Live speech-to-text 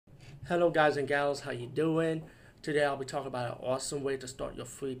Hello, guys and gals. How you doing? Today I'll be talking about an awesome way to start your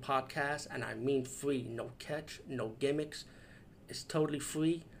free podcast, and I mean free. No catch, no gimmicks. It's totally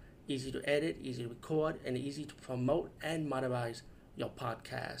free, easy to edit, easy to record, and easy to promote and monetize your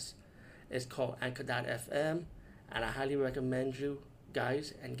podcast. It's called Anchor.fm, and I highly recommend you,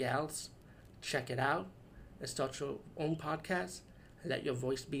 guys and gals, check it out and start your own podcast and let your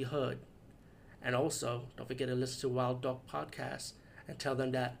voice be heard. And also, don't forget to listen to Wild Dog Podcast and tell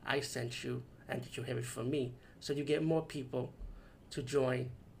them that I sent you and that you hear it from me. So you get more people to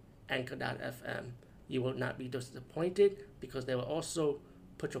join Anchor.fm. You will not be disappointed because they will also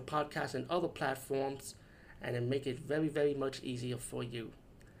put your podcast in other platforms and then make it very, very much easier for you.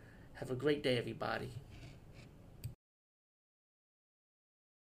 Have a great day, everybody.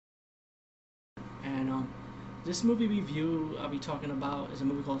 And this movie review I'll be talking about is a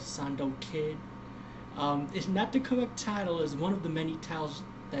movie called Sando Kid. It's not the correct title. It's one of the many titles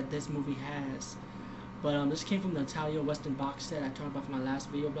that this movie has. But this came from the Italia Western box set I talked about from my last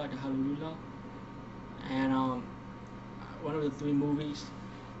video about the Hallelujah. And one of the three movies.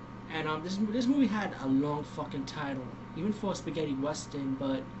 And this movie had a long fucking title, even for a spaghetti western.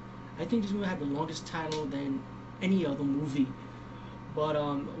 But I think this movie had the longest title than any other movie. But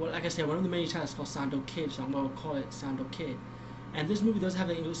well, like I said, one of the many titles is called Sando Kid, so I'm gonna call it Sando Kid. And this movie does have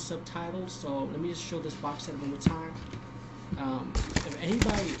the English subtitles, so let me just show this box set one more time. If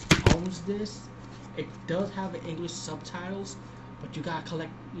anybody owns this, it does have the English subtitles, but you gotta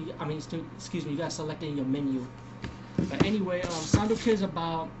you gotta select it in your menu. But anyway, Sando Kid is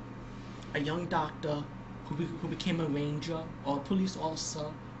about a young doctor who became a ranger or a police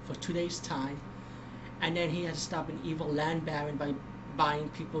officer for 2 days' time, and then he had to stop an evil land baron by buying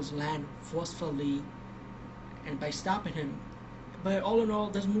people's land forcefully, and by stopping him. But all in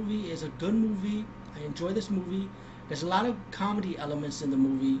all, this movie is a good movie. I enjoy this movie. There's a lot of comedy elements in the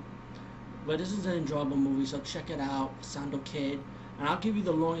movie, but this is an enjoyable movie, so check it out, Sando Kid. And I'll give you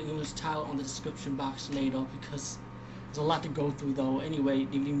the long English title on the description box later because there's a lot to go through though. Anyway,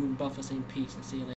 DVD Movie Buffers, in peace, and see you later.